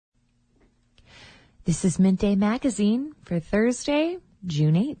This is Midday Magazine for Thursday,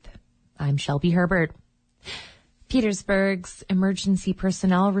 June 8th. I'm Shelby Herbert. Petersburg's emergency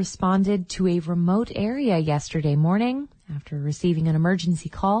personnel responded to a remote area yesterday morning after receiving an emergency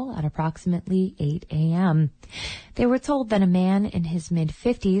call at approximately 8 a.m. They were told that a man in his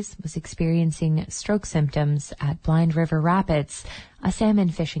mid-50s was experiencing stroke symptoms at Blind River Rapids, a salmon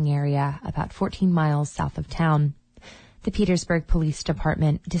fishing area about 14 miles south of town. The Petersburg Police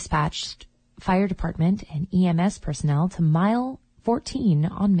Department dispatched fire department and EMS personnel to mile 14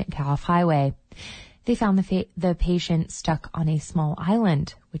 on Mitkoff Highway. They found the patient stuck on a small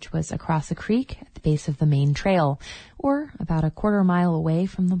island, which was across a creek at the base of the main trail, or about a quarter mile away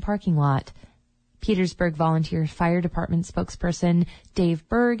from the parking lot. Petersburg Volunteer Fire Department spokesperson Dave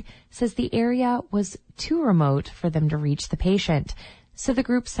Berg says the area was too remote for them to reach the patient, so the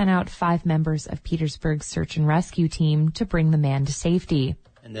group sent out 5 members of Petersburg's search and rescue team to bring the man to safety.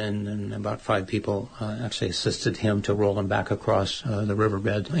 And then about 5 people actually assisted him to roll him back across the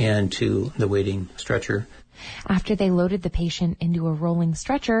riverbed and to the waiting stretcher. After they loaded the patient into a rolling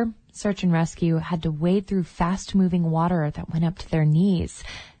stretcher, search and rescue had to wade through fast-moving water that went up to their knees.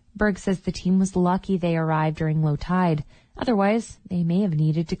 Berg says the team was lucky they arrived during low tide. Otherwise, they may have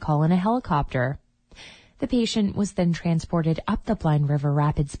needed to call in a helicopter. The patient was then transported up the Blind River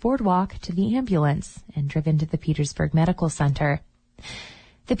Rapids boardwalk to the ambulance and driven to the Petersburg Medical Center.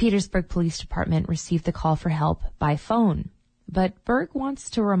 The Petersburg Police Department received the call for help by phone, but Berg wants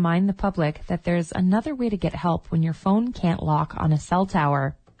to remind the public that there's another way to get help when your phone can't lock on a cell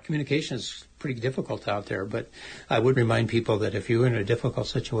tower. Communication is pretty difficult out there, but I would remind people that if you're in a difficult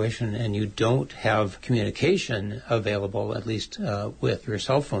situation and you don't have communication available, at least with your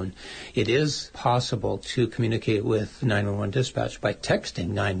cell phone, it is possible to communicate with 911 dispatch by texting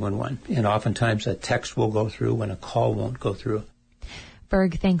 911. And oftentimes a text will go through when a call won't go through.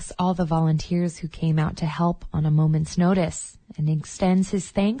 Berg thanks all the volunteers who came out to help on a moment's notice and extends his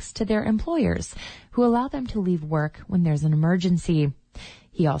thanks to their employers who allow them to leave work when there's an emergency.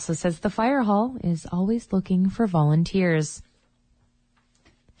 He also says the fire hall is always looking for volunteers.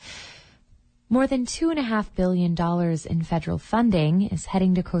 More than $2.5 billion in federal funding is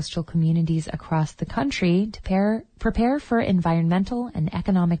heading to coastal communities across the country to prepare for environmental and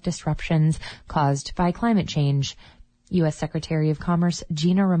economic disruptions caused by climate change. U.S. Secretary of Commerce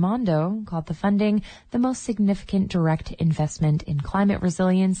Gina Raimondo called the funding the most significant direct investment in climate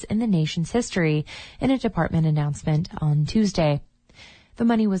resilience in the nation's history in a department announcement on Tuesday. The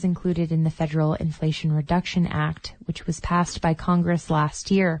money was included in the Federal Inflation Reduction Act, which was passed by Congress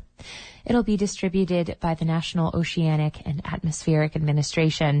last year. It'll be distributed by the National Oceanic and Atmospheric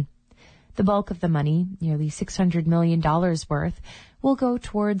Administration. The bulk of the money, nearly $600 million worth, will go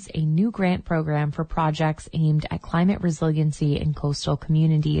towards a new grant program for projects aimed at climate resiliency in coastal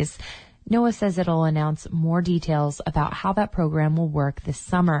communities. NOAA says it'll announce more details about how that program will work this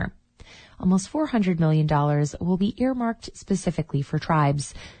summer. Almost $400 million will be earmarked specifically for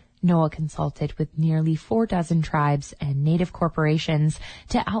tribes. NOAA consulted with nearly 46 tribes and native corporations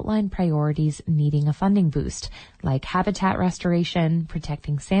to outline priorities needing a funding boost, like habitat restoration,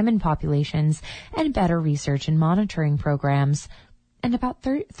 protecting salmon populations, and better research and monitoring programs. And about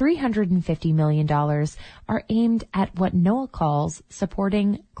 $350 million are aimed at what NOAA calls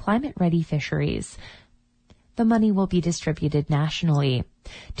supporting climate-ready fisheries. The money will be distributed nationally.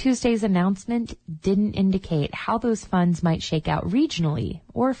 Tuesday's announcement didn't indicate how those funds might shake out regionally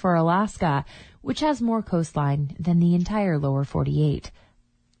or for Alaska, which has more coastline than the entire lower 48.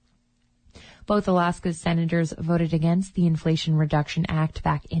 Both Alaska's senators voted against the Inflation Reduction Act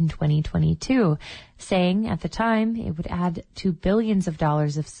back in 2022, saying at the time it would add to billions of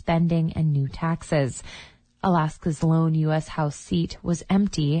dollars of spending and new taxes. Alaska's lone U.S. House seat was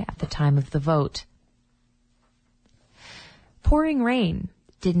empty at the time of the vote. Pouring rain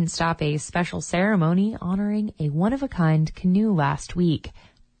didn't stop a special ceremony honoring a one-of-a-kind canoe last week.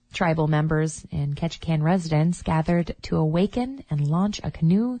 Tribal members and Ketchikan residents gathered to awaken and launch a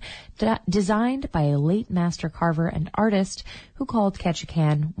canoe designed by a late master carver and artist who called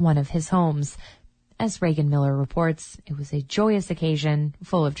Ketchikan one of his homes. As Reagan Miller reports, it was a joyous occasion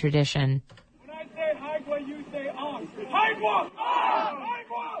full of tradition. When I say Haida, you say on. Haida! On!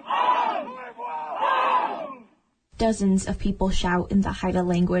 Haida! On! Dozens of people shout in the Haida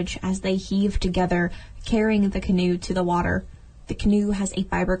language as they heave together, carrying the canoe to the water. The canoe has a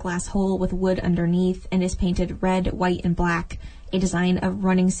fiberglass hull with wood underneath and is painted red, white, and black. A design of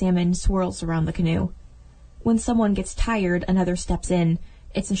running salmon swirls around the canoe. When someone gets tired, another steps in.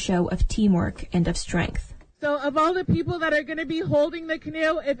 It's a show of teamwork and of strength. So of all the people that are going to be holding the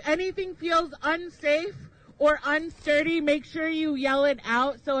canoe, if anything feels unsafe or unsturdy, make sure you yell it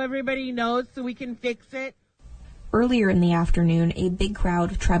out so everybody knows so we can fix it. Earlier in the afternoon, a big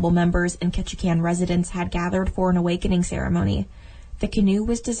crowd of tribal members and Ketchikan residents had gathered for an awakening ceremony. The canoe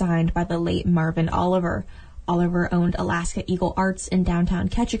was designed by the late Marvin Oliver. Oliver owned Alaska Eagle Arts in downtown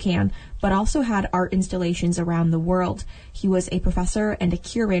Ketchikan, but also had art installations around the world. He was a professor and a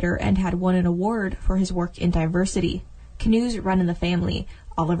curator and had won an award for his work in diversity. Canoes run in the family.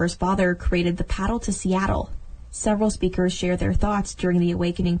 Oliver's father created the paddle to Seattle. Several speakers share their thoughts during the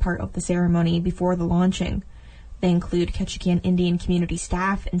awakening part of the ceremony before the launching. They include Ketchikan Indian community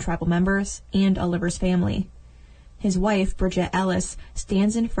staff and tribal members, and Oliver's family. His wife, Bridget Ellis,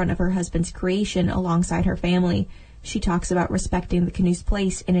 stands in front of her husband's creation alongside her family. She talks about respecting the canoe's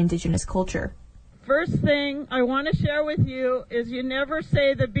place in Indigenous culture. First thing I want to share with you is you never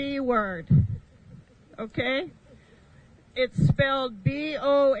say the B word, okay? It's spelled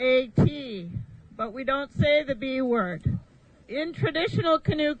B-O-A-T, but we don't say the B word. In traditional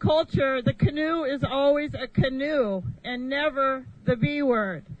canoe culture, the canoe is always a canoe and never the B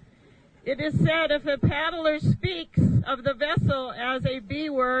word. It is said if a paddler speaks of the vessel as a B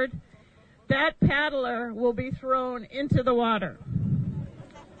word, that paddler will be thrown into the water.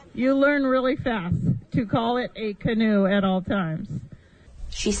 You learn really fast to call it a canoe at all times.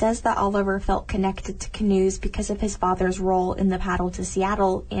 She says that Oliver felt connected to canoes because of his father's role in the paddle to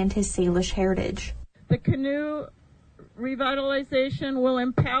Seattle and his Salish heritage. The canoe revitalization will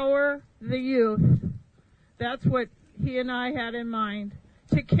empower the youth. That's what he and I had in mind,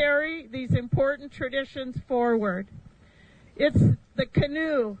 to carry these important traditions forward. It's the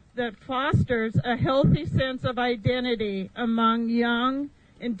canoe that fosters a healthy sense of identity among young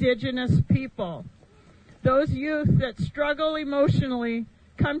Indigenous people. Those youth that struggle emotionally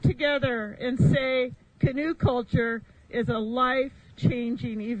come together and say canoe culture is a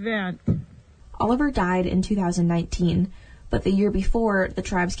life-changing event. Oliver died in 2019, but the year before, the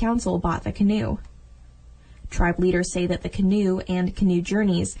tribe's council bought the canoe. Tribe leaders say that the canoe and canoe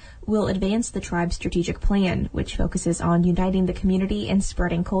journeys will advance the tribe's strategic plan, which focuses on uniting the community and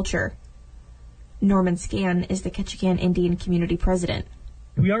spreading culture. Norman Scan is the Ketchikan Indian Community President.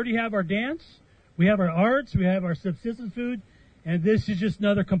 We already have our dance, we have our arts, we have our subsistence food, and this is just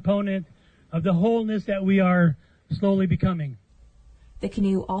another component of the wholeness that we are slowly becoming. The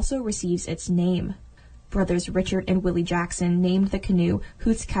canoe also receives its name. Brothers Richard and Willie Jackson named the canoe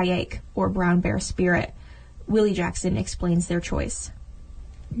Hoots Kayak, or Brown Bear Spirit. Willie Jackson explains their choice.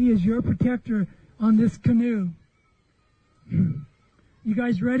 He is your protector on this canoe. You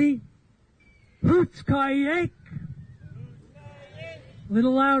guys ready? Hoots Kayak!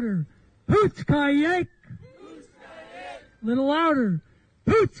 Little louder. Hoots Kayak! Little louder.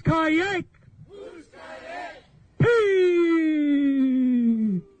 Hoots Kayak!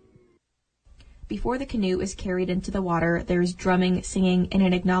 Before the canoe is carried into the water, there is drumming, singing, and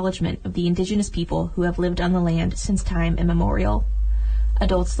an acknowledgement of the Indigenous people who have lived on the land since time immemorial.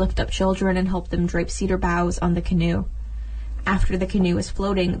 Adults lift up children and help them drape cedar boughs on the canoe. After the canoe is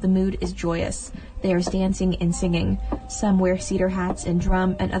floating, the mood is joyous. There's dancing and singing. Some wear cedar hats and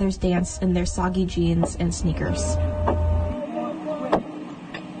drum, and others dance in their soggy jeans and sneakers.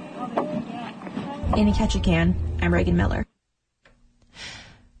 In Ketchikan, I'm Reagan Miller.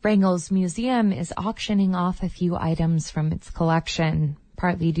 Wrangell's museum is auctioning off a few items from its collection,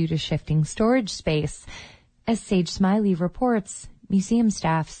 partly due to shifting storage space. As Sage Smiley reports, museum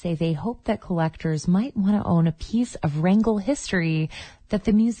staff say they hope that collectors might want to own a piece of Wrangell history that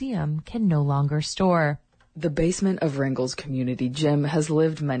the museum can no longer store. The basement of Wrangell's community gym has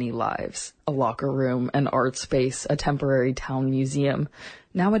lived many lives. A locker room, an art space, a temporary town museum.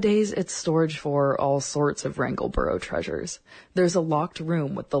 Nowadays, it's storage for all sorts of Wrangell Borough treasures. There's a locked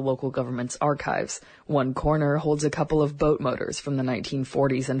room with the local government's archives. One corner holds a couple of boat motors from the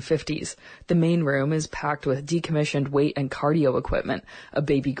 1940s and 50s. The main room is packed with decommissioned weight and cardio equipment, a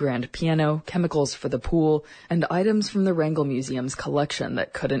baby grand piano, chemicals for the pool, and items from the Wrangell Museum's collection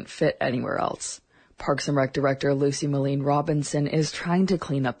that couldn't fit anywhere else. Parks and Rec Director Lucy Malene Robinson is trying to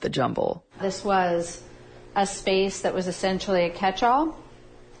clean up the jumble. This was a space that was essentially a catch-all,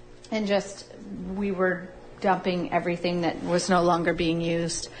 and we were dumping everything that was no longer being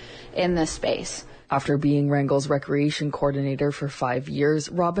used in this space. After being Wrangell's recreation coordinator for 5 years,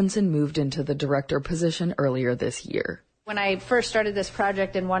 Robinson moved into the director position earlier this year. When I first started this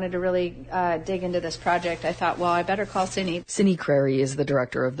project and wanted to really dig into this project, I thought, well, I better call Cindy. Cindy Crary is the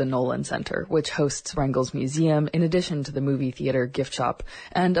director of the Nolan Center, which hosts Wrangell's museum in addition to the movie theater, gift shop,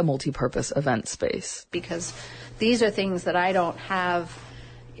 and a multi-purpose event space. Because these are things that I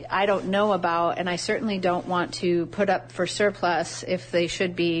don't know about, and I certainly don't want to put up for surplus if they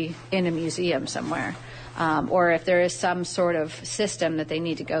should be in a museum somewhere. or if there is some sort of system that they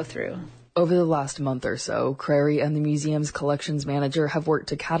need to go through. Over the last month or so, Crary and the museum's collections manager have worked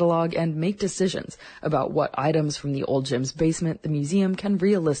to catalog and make decisions about what items from the old gym's basement the museum can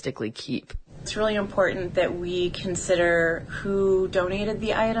realistically keep. It's really important that we consider who donated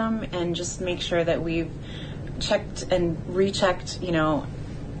the item and just make sure that we've checked and rechecked,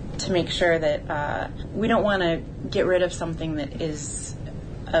 to make sure that we don't want to get rid of something that is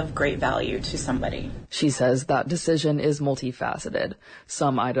of great value to somebody. She says that decision is multifaceted.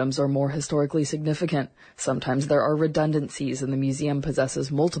 Some items are more historically significant. Sometimes there are redundancies and the museum possesses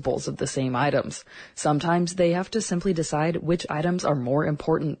multiples of the same items. Sometimes they have to simply decide which items are more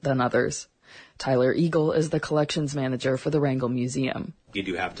important than others. Tyler Eagle is the collections manager for the Wrangell Museum. You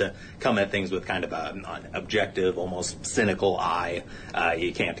do have to come at things with kind of an objective, almost cynical eye.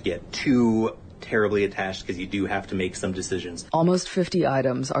 You can't get too terribly attached because you do have to make some decisions. Almost 50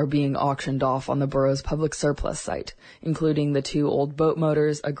 items are being auctioned off on the borough's public surplus site, including the 2 old boat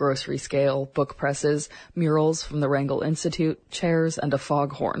motors, a grocery scale, book presses, murals from the Wrangell Institute, chairs, and a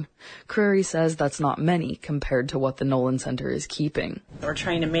foghorn. Crary says that's not many compared to what the Nolan Center is keeping. We're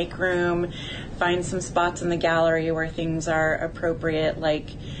trying to make room, find some spots in the gallery where things are appropriate,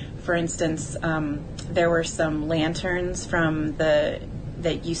 like, for instance, there were some lanterns from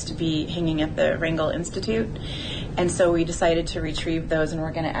that used to be hanging at the Wrangell Institute. And so we decided to retrieve those, and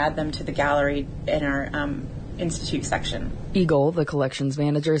we're going to add them to the gallery in our Institute section. Eagle, the collections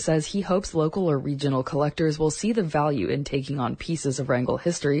manager, says he hopes local or regional collectors will see the value in taking on pieces of Wrangell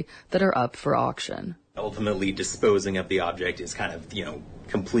history that are up for auction. Ultimately, disposing of the object is kind of,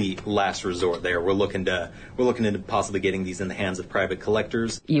 complete last resort there. We're looking into possibly getting these in the hands of private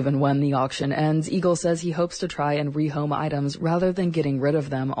collectors. Even when the auction ends, Eagle says he hopes to try and rehome items rather than getting rid of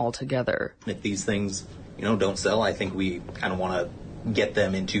them altogether. If these things, don't sell, I think we kind of want to get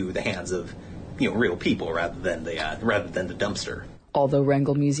them into the hands of, real people rather than the dumpster. Although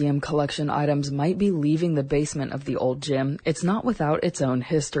Wrangell Museum collection items might be leaving the basement of the old gym, it's not without its own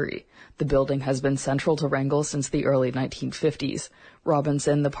history. The building has been central to Wrangell since the early 1950s.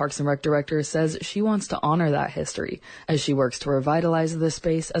 Robinson, the Parks and Rec director, says she wants to honor that history as she works to revitalize the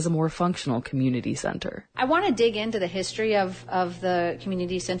space as a more functional community center. I want to dig into the history of the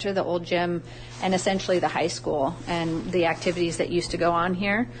community center, the old gym, and essentially the high school and the activities that used to go on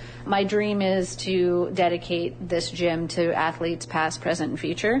here. My dream is to dedicate this gym to athletes past, present, and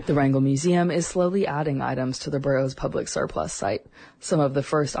future. The Wrangell Museum is slowly adding items to the borough's public surplus site. Some of the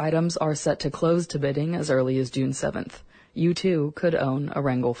first items are set to close to bidding as early as June 7th. You too could own a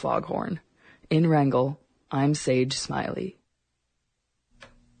Wrangell foghorn. In Wrangell, I'm Sage Smiley.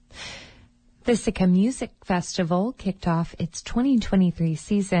 The Sitka Music Festival kicked off its 2023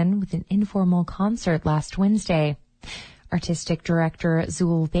 season with an informal concert last Wednesday. Artistic director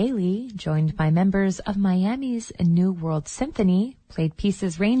Zool Bailey, joined by members of Miami's New World Symphony, played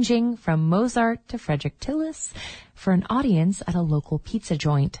pieces ranging from Mozart to Frederick Tillis for an audience at a local pizza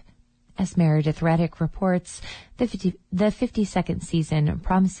joint. As Meredith Reddick reports, the 52nd season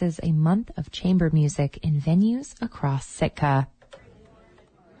promises a month of chamber music in venues across Sitka.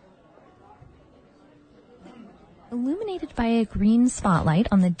 Illuminated by a green spotlight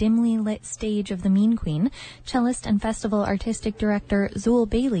on the dimly lit stage of the Mean Queen, cellist and festival artistic director Zool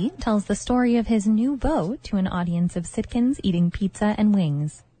Bailey tells the story of his new bow to an audience of Sitkans eating pizza and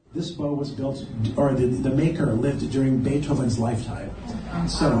wings. This bow was built, or the maker lived during Beethoven's lifetime.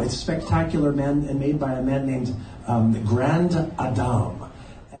 So it's spectacular man and made by a man named Grand Adam.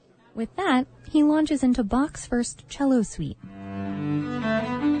 With that, he launches into Bach's first cello suite.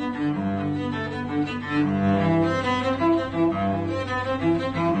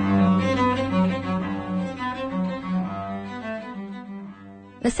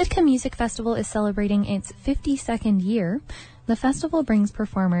 The Sitka Music Festival is celebrating its 52nd year. The festival brings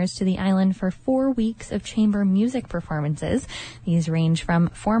performers to the island for 4 weeks of chamber music performances. These range from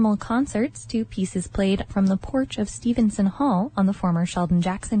formal concerts to pieces played from the porch of Stevenson Hall on the former Sheldon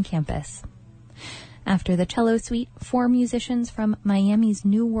Jackson campus. After the cello suite, 4 musicians from Miami's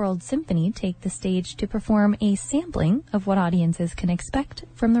New World Symphony take the stage to perform a sampling of what audiences can expect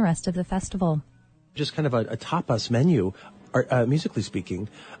from the rest of the festival. Just kind of a tapas menu, musically speaking,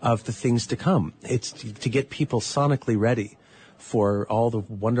 of the things to come. It's to get people sonically ready for all the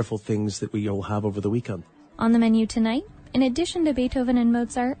wonderful things that we will have over the weekend. On the menu tonight, in addition to Beethoven and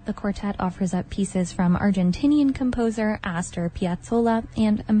Mozart, the quartet offers up pieces from Argentinian composer Astor Piazzolla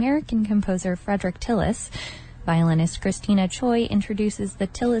and American composer Frederick Tillis. Violinist Christina Choi introduces the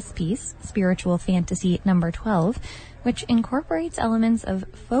Tillis piece, Spiritual Fantasy No. 12, which incorporates elements of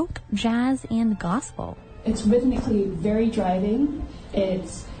folk, jazz, and gospel. It's rhythmically very driving.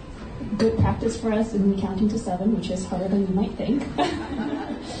 It's good practice for us in counting to 7, which is harder than you might think.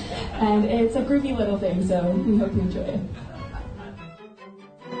 And it's a groovy little thing, so we hope you enjoy it.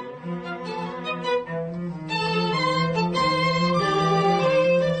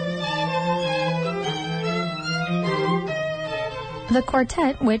 The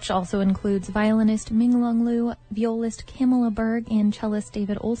quartet, which also includes violinist Minglong Lu, violist Camilla Berg, and cellist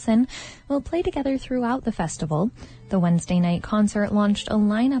David Olson, will play together throughout the festival. The Wednesday night concert launched a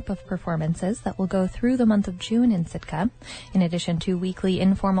lineup of performances that will go through the month of June in Sitka. In addition to weekly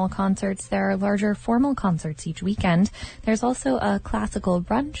informal concerts, there are larger formal concerts each weekend. There's also a classical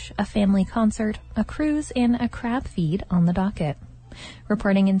brunch, a family concert, a cruise, and a crab feed on the docket.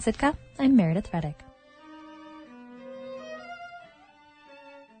 Reporting in Sitka, I'm Meredith Reddick.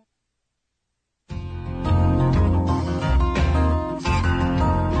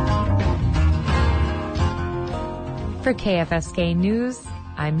 For KFSK News,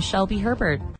 I'm Shelby Herbert.